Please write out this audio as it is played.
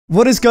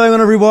What is going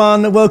on,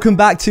 everyone? Welcome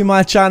back to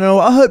my channel.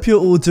 I hope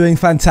you're all doing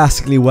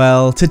fantastically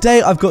well.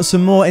 Today I've got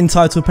some more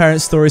Entitled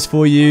Parents stories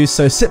for you,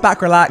 so sit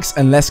back, relax,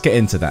 and let's get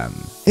into them.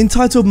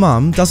 Entitled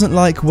Mum doesn't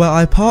like where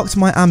I parked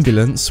my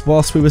ambulance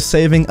whilst we were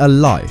saving a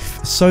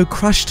life, so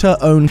crashed her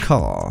own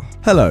car.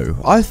 Hello,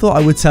 I thought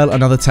I would tell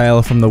another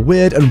tale from the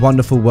weird and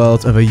wonderful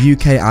world of a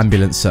UK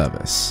ambulance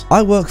service.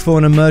 I work for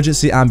an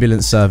emergency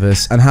ambulance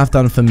service and have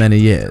done for many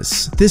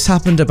years. This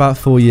happened about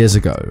 4 years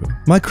ago.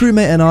 My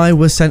crewmate and I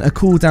were sent a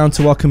call down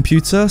to our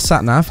computer,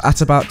 SatNav, at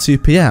about 2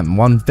 PM,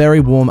 one very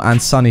warm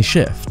and sunny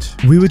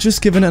shift. We were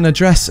just given an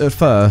address at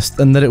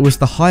first and that it was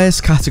the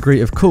highest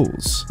category of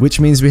calls, which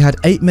means we had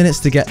 8 minutes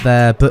to get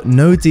there, but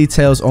no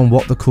details on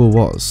what the call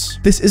was.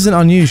 This isn't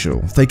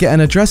unusual. They get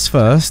an address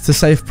first to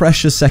save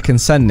precious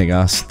seconds sending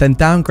us, then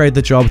downgrade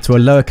the job to a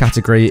lower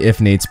category if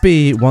needs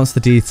be once the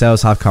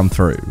details have come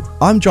through.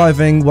 I'm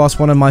driving whilst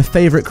one of my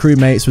favourite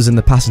crewmates was in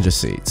the passenger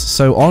seat,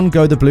 so on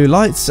go the blue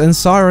lights and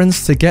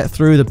sirens to get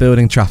through the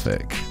building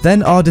traffic.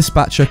 Then our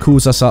dispatcher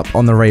calls us up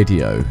on the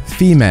radio.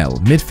 Female,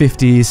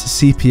 mid-50s,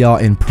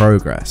 CPR in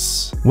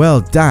progress.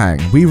 Well,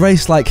 dang, we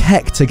raced like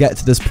heck to get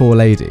to this poor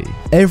lady.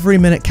 Every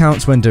minute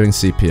counts when doing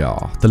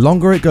CPR. The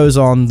longer it goes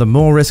on, the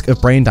more risk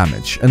of brain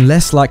damage and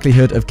less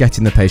likelihood of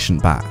getting the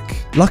patient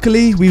back.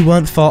 Luckily, we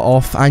weren't far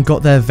off and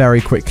got there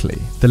very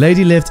quickly. The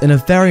lady lived in a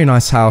very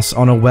nice house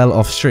on a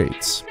well-off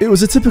street. It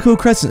was a typical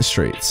crescent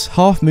street,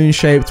 half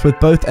moon-shaped with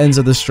both ends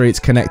of the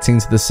street connecting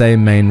to the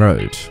same main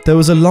road. There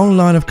was a long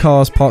line of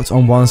cars parked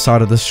on one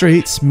side of the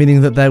street, meaning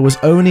that there was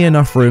only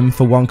enough room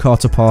for one car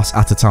to pass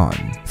at a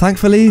time.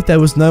 Thankfully, there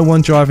was no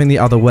one driving the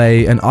other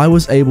way and I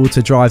was able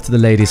to drive to the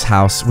lady's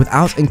house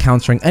without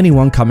encountering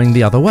anyone coming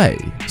the other way.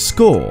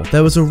 Score!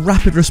 There was a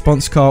rapid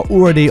response car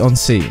already on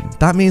scene.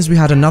 That means we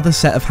had another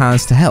set of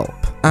hands to help.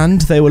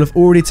 And they will have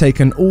already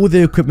taken all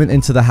the equipment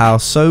into the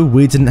house, so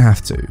we didn't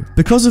have to.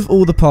 Because of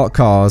all the parked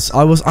cars,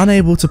 I was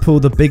unable to pull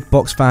the big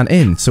box van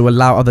in to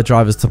allow other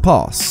drivers to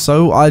pass,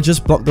 so I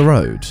just blocked the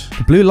road.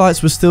 The blue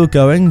lights were still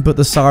going, but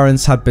the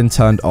sirens had been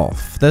turned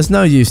off. There's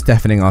no use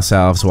deafening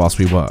ourselves whilst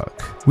we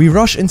work. We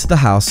rush into the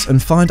house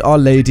and find our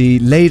lady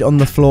laid on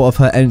the floor of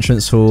her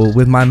entrance hall,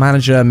 with my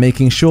manager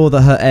making sure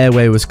that her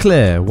airway was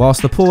clear,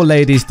 whilst the poor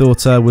lady's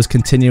daughter was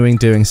continuing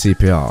doing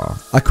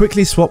CPR. I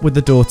quickly swapped with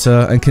the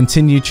daughter and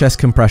continued chest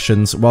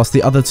compressions, whilst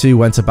the other two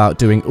went about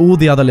doing all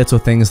the other little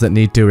things that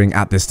need doing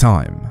at this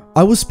time.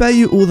 I will spare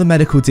you all the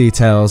medical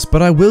details,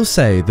 but I will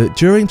say that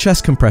during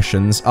chest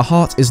compressions, a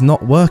heart is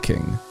not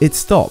working. It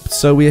stopped,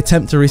 so we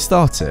attempt to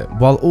restart it,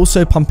 while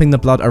also pumping the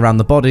blood around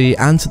the body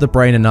and to the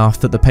brain enough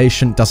that the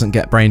patient doesn't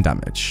get brain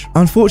damage.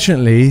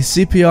 Unfortunately,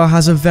 CPR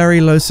has a very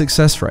low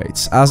success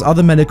rate, as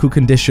other medical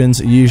conditions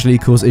usually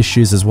cause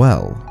issues as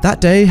well.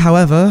 That day,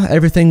 however,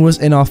 everything was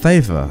in our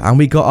favour, and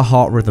we got a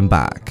heart rhythm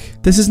back.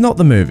 This is not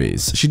the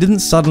movies. She didn't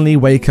suddenly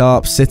wake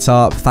up, sit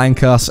up,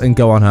 thank us, and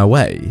go on her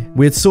way.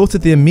 We had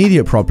sorted the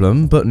immediate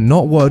problem, but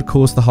not what had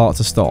caused the heart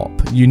to stop.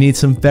 You need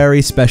some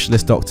very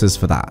specialist doctors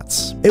for that.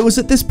 It was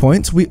at this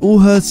point we all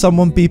heard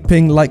someone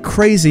beeping like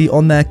crazy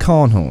on their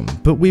car horn,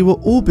 but we were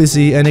all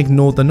busy and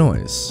ignored the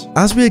noise.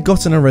 As we had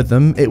gotten a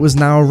rhythm, it was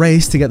now a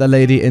race to get the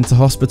lady into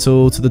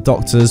hospital to the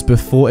doctors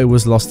before it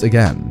was lost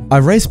again. I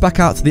raced back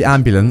out to the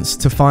ambulance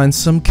to find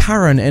some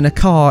Karen in a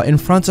car in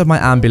front of my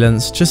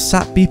ambulance just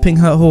sat beeping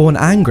her horn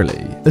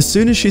angrily. As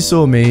soon as she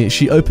saw me,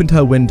 she opened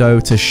her window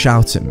to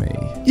shout at me.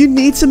 "You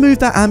need to move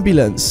that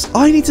ambulance.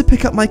 I need to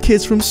pick up my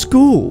kids from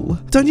school.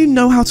 Don't you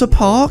know how to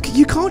park?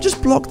 You can't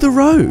just block the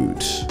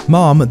road."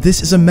 "Mom,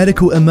 this is a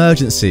medical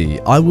emergency.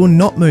 I will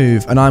not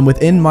move and I'm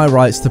within my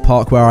rights to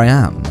park where I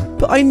am."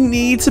 "But I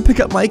need to pick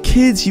up my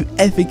kids, you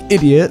effing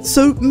idiot,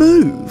 so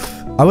move."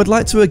 I would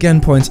like to again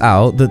point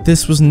out that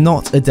this was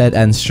not a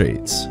dead-end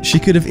street. She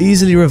could have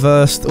easily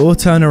reversed or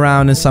turned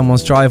around in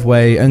someone's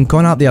driveway and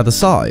gone out the other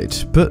side,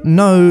 but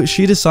no,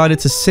 she decided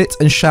to sit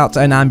and shout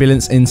at an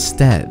ambulance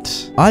instead.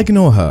 I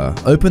ignore her,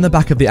 open the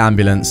back of the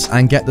ambulance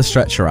and get the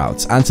stretcher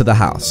out and to the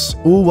house,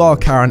 all while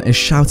Karen is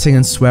shouting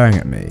and swearing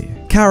at me.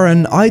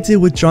 "Karen, I deal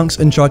with drunks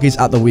and druggies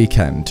at the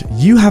weekend.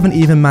 You haven't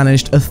even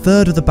managed a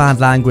third of the bad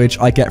language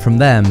I get from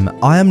them.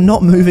 I am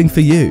not moving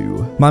for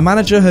you." My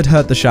manager had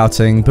heard the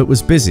shouting but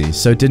was busy,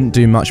 so didn't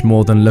do much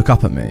more than look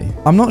up at me.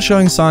 I'm not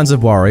showing signs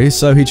of worry,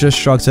 so he just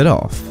shrugs it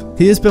off.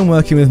 He has been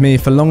working with me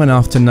for long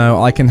enough to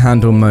know I can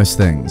handle most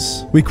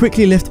things. We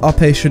quickly lift our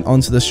patient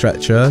onto the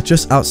stretcher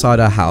just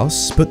outside our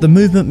house, but the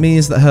movement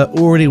means that her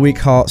already weak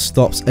heart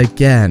stops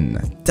again.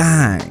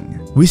 Dang.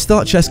 We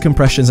start chest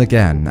compressions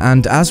again,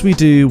 and as we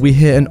do, we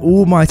hear an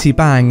almighty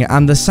bang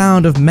and the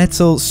sound of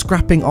metal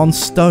scrapping on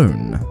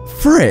stone.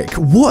 Frick,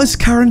 what has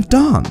Karen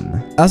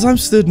done? As I'm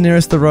stood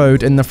nearest the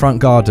road in the front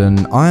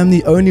garden, I am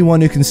the only one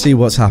who can see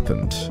what's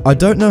happened. I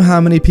don't know how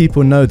many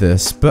people know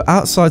this, but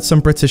outside some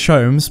British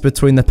homes,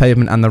 between the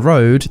pavement and the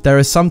road, there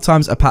is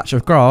sometimes a patch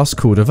of grass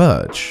called a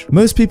verge.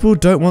 Most people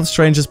don't want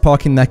strangers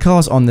parking their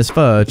cars on this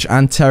verge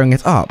and tearing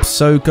it up,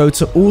 so go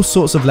to all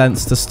sorts of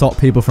lengths to stop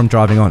people from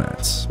driving on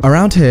it.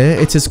 Around here,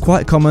 it is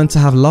quite common to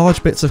have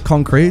large bits of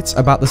concrete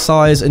about the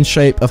size and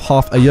shape of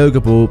half a yoga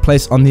ball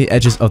placed on the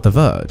edges of the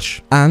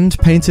verge, and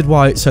painted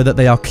white so that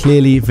they are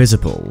clearly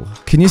visible.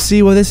 Can you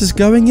see where this is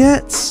going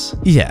yet?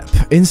 Yep,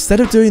 instead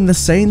of doing the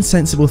sane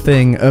sensible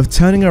thing of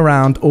turning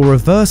around or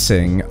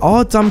reversing,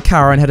 our dumb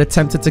Karen had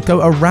attempted to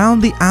go around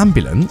the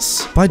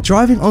ambulance by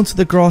driving onto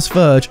the grass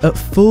verge at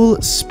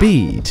full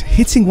speed,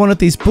 hitting one of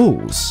these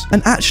balls,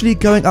 and actually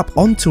going up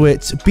onto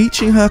it,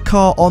 beaching her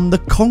car on the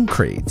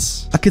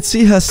concrete. I could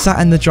see her sat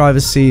in the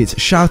driver's seat,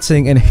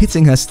 shouting and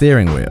hitting her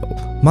steering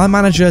wheel. My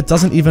manager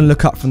doesn't even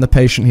look up from the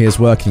patient he is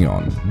working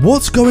on.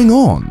 What's going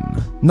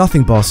on?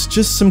 Nothing, boss,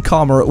 just some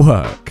karma at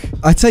work.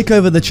 I take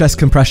over the chest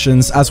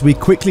compressions as we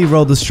quickly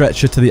roll the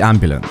stretcher to the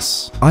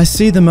ambulance. I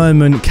see the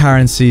moment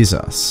Karen sees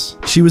us.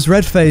 She was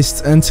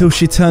red-faced until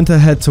she turned her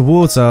head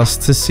towards us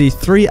to see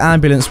 3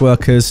 ambulance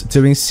workers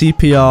doing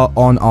CPR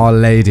on Our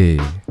Lady.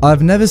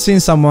 I've never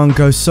seen someone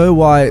go so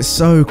white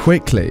so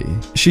quickly.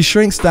 She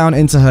shrinks down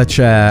into her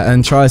chair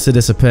and tries to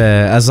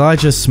disappear as I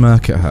just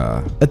smirk at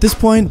her. At this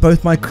point,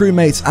 both my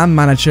crewmates and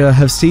manager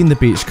have seen the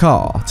beach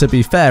car. To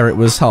be fair, it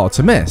was hard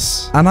to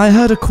miss. And I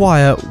heard a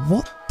quiet,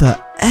 "What the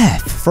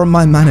F?" from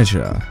my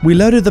manager. We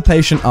loaded the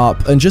patient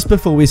up, and just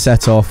before we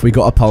set off, we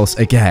got a pulse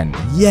again.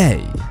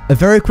 Yay! A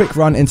very quick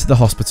run into the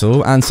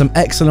hospital and some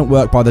excellent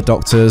work by the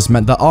doctors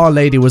meant that Our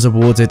Lady was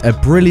awarded a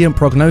brilliant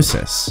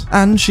prognosis,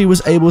 and she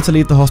was able to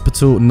leave the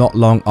hospital not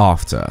long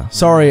after.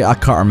 Sorry, I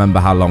can't remember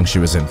how long she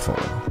was in for.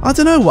 I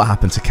don't know what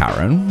happened to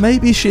Karen.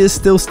 Maybe she is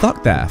still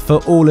stuck there for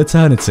all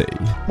eternity.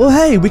 Well,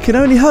 hey, we can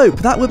only hope.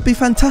 That would be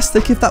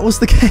fantastic if that was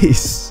the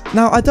case.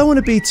 Now, I don't want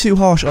to be too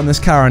harsh on this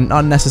Karen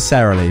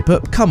unnecessarily,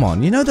 but come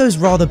on, you know those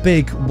rather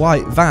big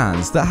white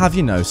vans that have,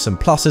 you know, some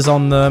pluses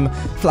on them,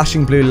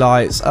 flashing blue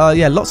lights,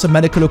 yeah, lots of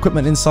medical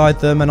equipment inside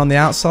them and on the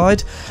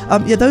outside?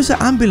 Yeah, those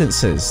are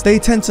ambulances. They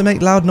tend to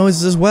make loud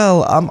noises as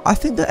well. I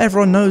think that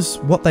everyone knows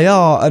what they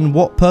are and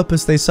what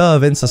purpose they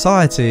serve in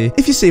society.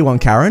 If you see one,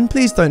 Karen,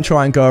 please don't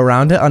try and go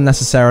around it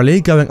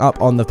unnecessarily, going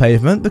up on the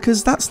pavement,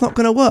 because that's not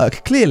going to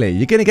work. Clearly,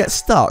 you're going to get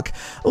stuck.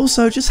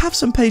 Also, just have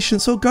some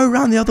patience or go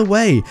around the other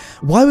way.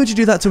 Why would you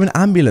do that to an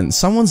ambulance?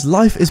 Someone's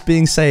life is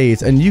being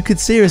saved, and you could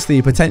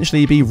seriously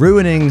potentially be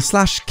ruining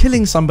 /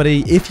 killing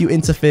somebody if you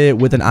interfere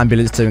with an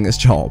ambulance doing its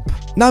job.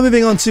 Now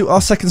moving on to our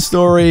second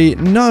story.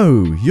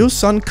 No, your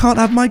son can't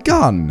have my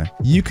gun.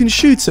 You can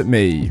shoot at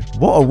me.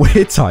 What a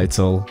weird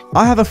title.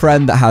 I have a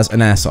friend that has an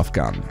airsoft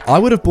gun. I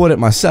would have bought it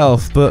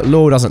myself, but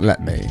law doesn't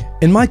let me.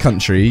 In my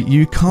country,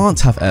 you can't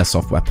have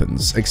airsoft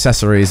weapons,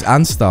 accessories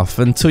and stuff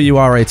until you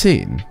are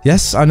 18.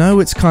 Yes, I know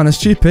it's kind of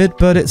stupid,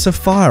 but it's a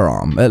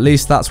firearm. At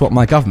least that's what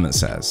my government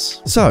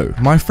says. So,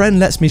 my friend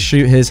lets me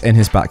shoot his in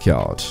his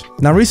backyard.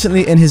 Now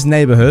recently in his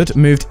neighborhood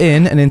moved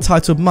in an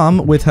entitled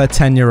mum with her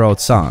 10-year-old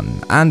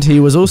son, and he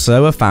was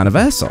also a fan of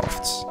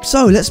airsoft.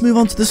 So let's move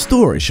on to the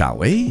story, shall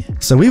we?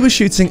 So we were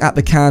shooting at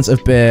the cans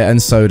of beer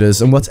and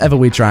sodas and whatever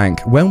we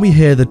drank when we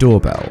hear the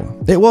doorbell.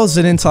 It was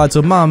an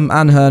entitled mum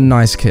and her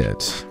nice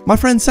kid. My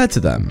friend said to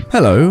them,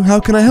 "Hello, how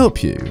can I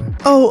help you?"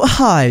 "Oh,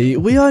 hi,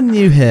 we are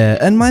new here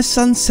and my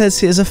son says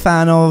he is a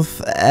fan of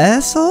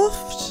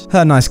airsoft?"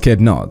 Her nice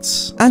kid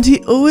nods. "And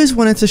he always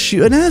wanted to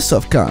shoot an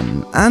airsoft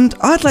gun, and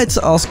I'd like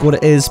to ask what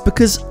it is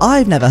because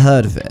I've never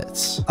heard of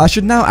it." I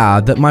should now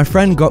add that my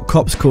friend got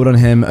cops called on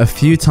him a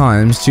few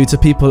times due to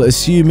people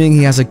assuming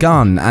he has a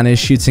gun and is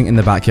shooting in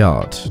the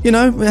backyard. You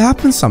know, it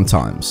happens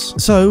sometimes.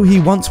 So he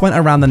once went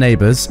around the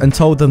neighbors and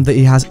told them that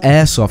he has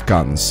airsoft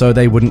guns so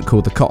they wouldn't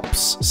call the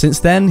cops. Since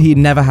then, he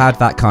never had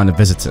that kind of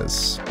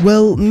visitors.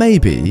 "Well,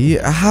 maybe.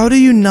 How do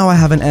you know I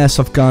have an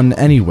airsoft gun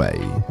anyway?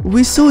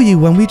 We saw you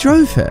when we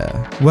drove here."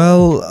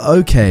 "Well,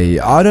 okay,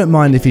 I don't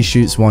mind if he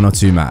shoots 1 or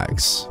 2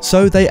 mags."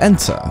 So they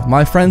enter.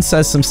 My friend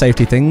says some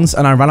safety things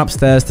and I ran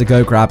upstairs to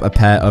go grab a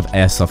pair of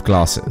airsoft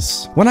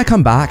glasses. When I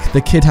come back,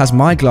 the kid has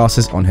my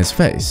glasses on his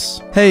face.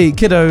 "Hey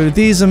kiddo,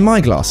 these are my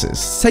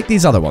glasses. Take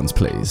these other ones,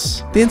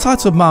 please." The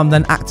entitled mum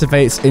then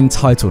activates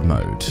entitled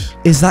mode.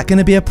 Is that going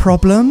to be a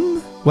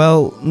problem?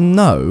 Well,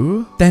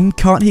 no. Then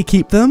can't he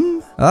keep them?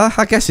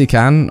 I guess he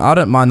can. I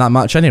don't mind that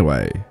much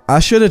anyway. I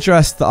should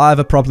address that I have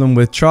a problem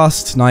with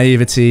trust,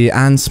 naivety,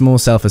 and small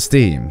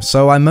self-esteem,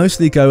 so I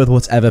mostly go with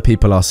whatever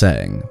people are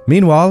saying.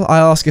 Meanwhile, I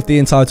ask if the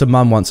entitled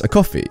mum wants a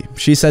coffee.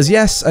 She says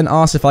yes and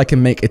asks if I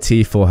can make a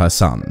tea for her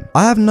son.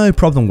 I have no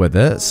problem with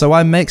it, so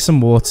I make some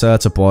water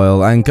to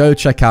boil and go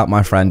check out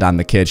my friend and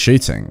the kid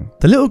shooting.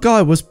 The little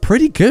guy was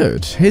pretty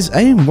good. His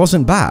aim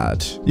wasn't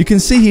bad. You can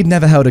see he'd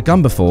never held a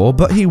gun before,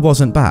 but he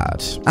wasn't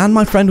bad, and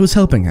my friend was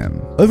helping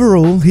him.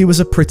 Overall, he was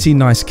a pretty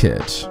nice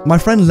kid. My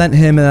friend lent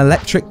him an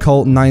electric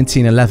Colt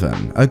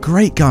 1911, a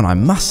great gun I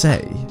must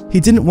say. He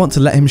didn't want to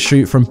let him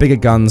shoot from bigger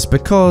guns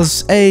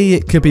because A,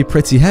 it could be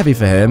pretty heavy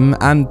for him,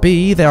 and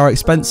B, they are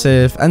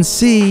expensive, and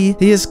C,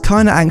 he is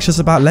kinda anxious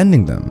about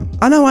lending them.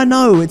 I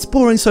know, it's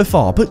boring so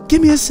far, but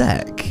give me a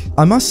sec.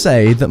 I must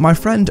say that my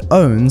friend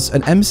owns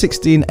an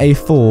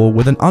M16A4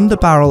 with an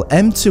underbarrel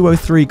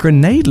M203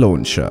 grenade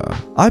launcher.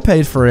 I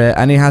paid for it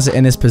and he has it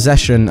in his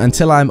possession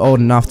until I am old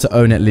enough to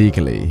own it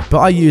legally, but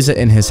I use it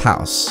in his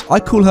house. I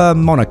call her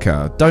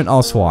Monica, don't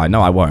ask why,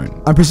 no I won't.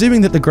 I'm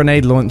presuming that the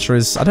grenade launcher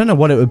is, I don't know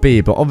what it would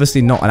be, but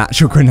obviously not an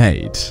actual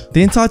grenade.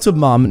 The entitled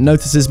mum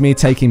notices me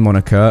taking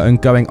Monica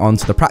and going on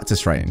to the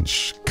practice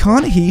range.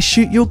 Can't he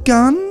shoot your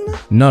gun?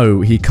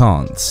 No, he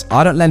can't.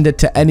 I don't lend it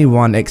to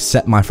anyone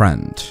except my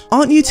friend.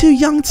 Aren't you too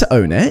young to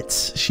own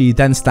it? She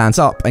then stands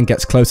up and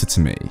gets closer to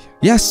me.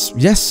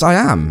 Yes, I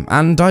am,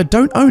 and I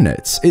don't own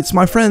it. It's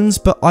my friend's,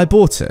 but I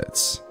bought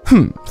it.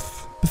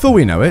 Before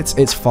we know it,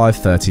 it's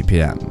 5:30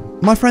 PM.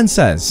 My friend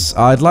says,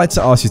 I'd like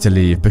to ask you to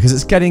leave because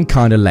it's getting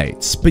kinda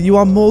late, but you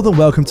are more than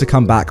welcome to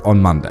come back on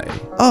Monday.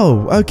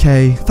 Oh,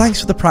 okay,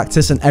 thanks for the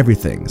practice and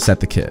everything, said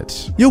the kid.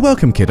 You're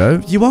welcome,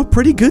 kiddo, you are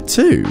pretty good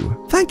too.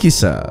 Thank you,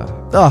 sir.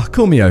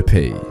 Call me OP.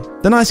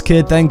 The nice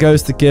kid then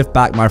goes to give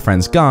back my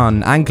friend's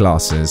gun and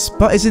glasses,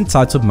 but his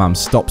entitled mum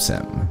stops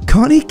him.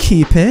 Can't he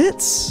keep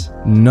it?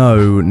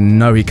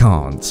 No, he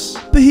can't.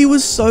 But he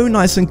was so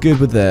nice and good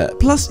with it.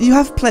 Plus, you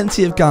have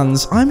plenty of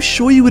guns. I'm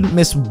sure you wouldn't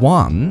miss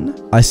one.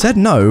 I said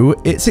no,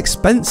 it's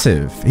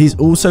expensive. He's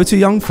also too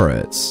young for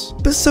it.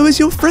 But so is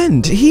your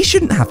friend. He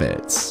shouldn't have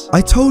it.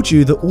 I told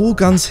you that all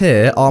guns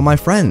here are my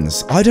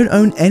friend's. I don't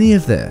own any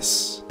of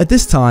this. At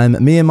this time,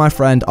 me and my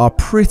friend are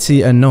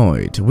pretty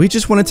annoyed. We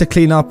just wanted to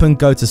clean up and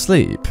go to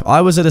sleep.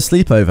 I was at a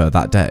sleepover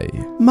that day.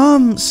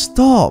 Mum,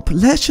 stop.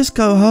 Let's just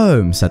go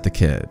home, said the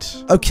kid.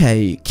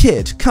 Okay,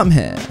 kid, come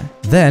here.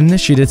 Then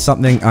she did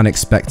something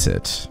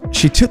unexpected.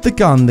 She took the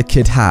gun the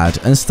kid had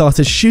and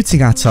started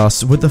shooting at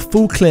us with a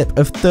full clip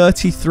of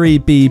 33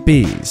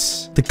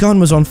 BBs. The gun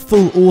was on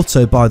full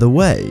auto, by the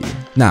way.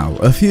 Now,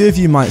 a few of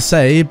you might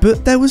say,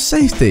 but there was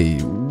safety.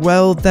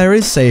 Well, there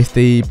is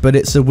safety, but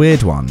it's a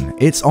weird one.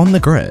 It's on the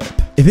grip.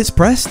 If it's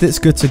pressed, it's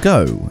good to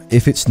go.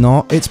 If it's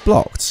not, it's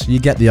blocked. You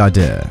get the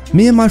idea.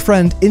 Me and my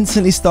friend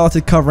instantly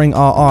started covering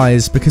our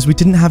eyes because we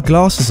didn't have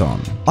glasses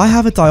on. I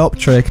have a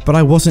dioptric, but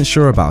I wasn't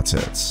sure about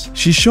it.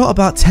 She shot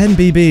about 10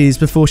 BBs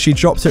before she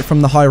dropped it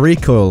from the high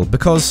recoil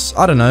because,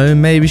 I don't know,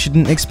 maybe she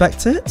didn't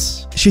expect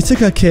it? She took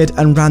her kid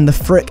and ran the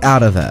frick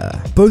out of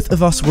there. Both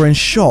of us were in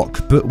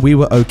shock, but we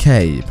were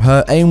okay.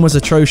 Her aim was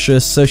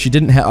atrocious, so she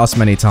didn't hit us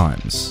many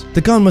times.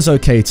 The gun was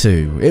okay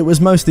too. It was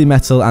mostly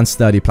metal and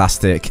sturdy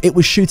plastic. It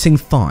was shooting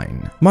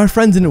fine. My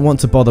friend didn't want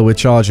to bother with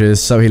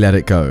charges, so he let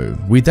it go.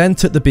 We then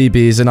took the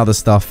BBs and other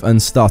stuff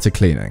and started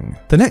cleaning.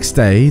 The next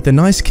day, the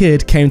nice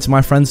kid came to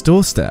my friend's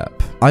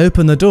doorstep. I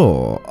opened the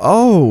door.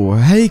 Oh,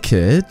 hey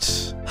kid.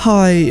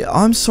 Hi,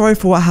 I'm sorry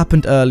for what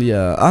happened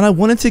earlier, and I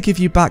wanted to give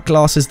you back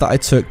glasses that I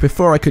took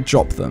before I could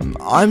drop them.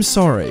 I'm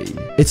sorry.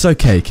 It's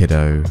okay,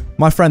 kiddo.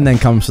 My friend then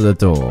comes to the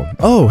door.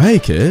 Oh, hey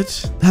kid.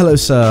 Hello,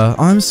 sir.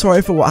 I'm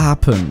sorry for what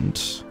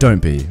happened.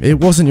 Don't be. It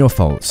wasn't your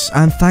fault,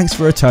 and thanks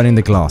for returning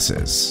the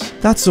glasses.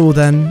 That's all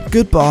then.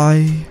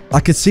 Goodbye. I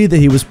could see that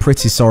he was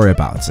pretty sorry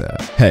about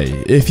it.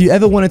 Hey, if you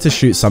ever wanted to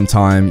shoot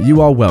sometime, you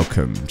are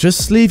welcome.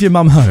 Just leave your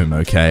mum home,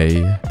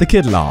 okay? The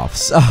kid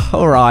laughs. Oh,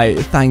 alright,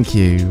 thank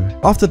you.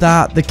 After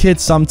that, the kid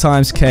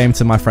sometimes came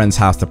to my friend's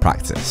house to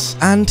practice,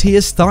 and he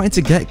is starting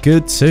to get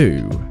good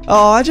too.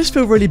 Oh, I just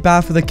feel really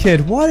bad for the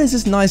kid. Why does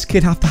this nice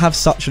kid have to have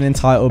such an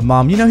entitled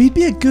mum? You know, he'd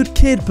be a good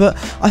kid, but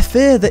I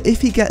fear that if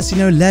he gets,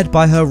 led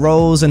by her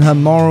roles and her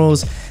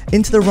morals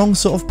into the wrong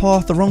sort of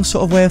path, the wrong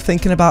sort of way of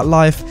thinking about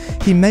life,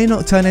 he may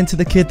not turn into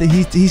the kid that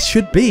he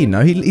should be.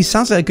 No, he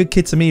sounds like a good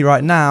kid to me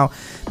right now,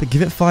 but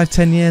give it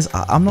 5-10 years,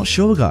 I'm not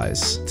sure,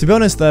 guys. To be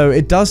honest though,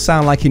 it does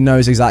sound like he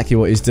knows exactly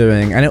what he's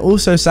doing, and it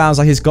also sounds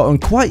like he's gotten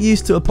quite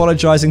used to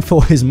apologizing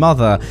for his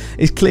mother.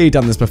 He's clearly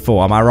done this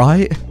before, am I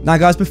right? Now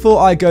guys,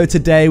 before I go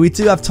today, we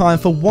do have time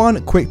for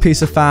one quick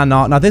piece of fan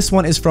art. Now this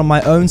one is from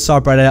my own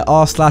subreddit,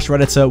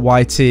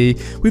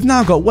 r/RedditorYT. We've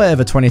now got way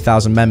over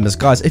 20,000 members,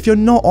 guys. If you're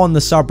not on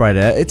the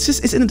subreddit,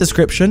 it's in the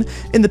description,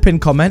 in the pinned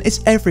comment,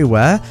 it's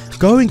everywhere.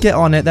 Go and get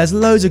on it. There's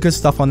loads of good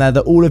stuff on there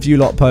that all of you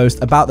lot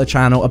post about the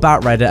channel,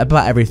 about Reddit,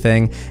 about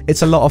everything.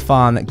 It's a lot of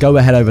fun. Go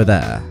ahead over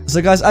there.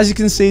 So guys, as you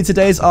can see,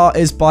 today's art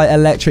is by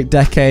Electric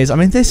Decades. I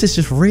mean, this is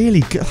just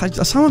really good.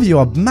 Some of you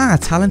are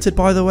mad talented,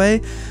 by the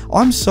way.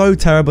 I'm so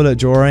terrible at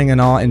drawing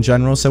and art in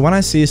general, so when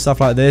I see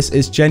stuff like this,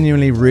 it's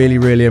genuinely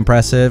really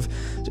impressive.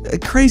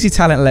 Crazy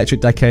talent,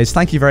 Electric Decades.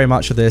 Thank you very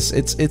much for this.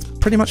 It's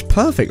pretty much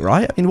perfect,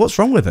 right? I mean, what's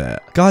wrong with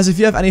it? Guys, if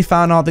you have any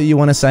fan art that you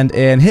want to send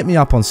in, hit me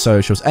up on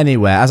socials,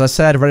 anywhere. As I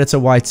said,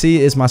 RedditorYT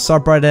is my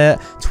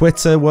subreddit.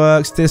 Twitter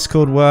works,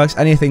 Discord works,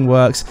 anything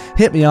works.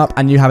 Hit me up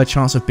and you have a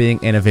chance of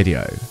being in a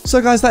video.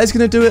 So guys, that is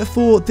going to do it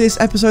for this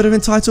episode of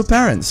Entitled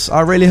Parents.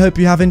 I really hope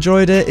you have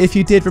enjoyed it. If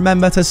you did,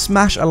 remember to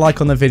smash a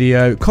like on the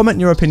video, comment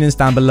your opinions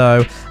down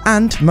below,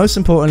 and most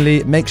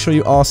importantly, make sure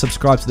you are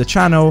subscribed to the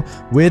channel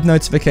with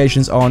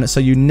notifications on so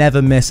you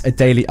never miss a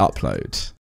daily upload.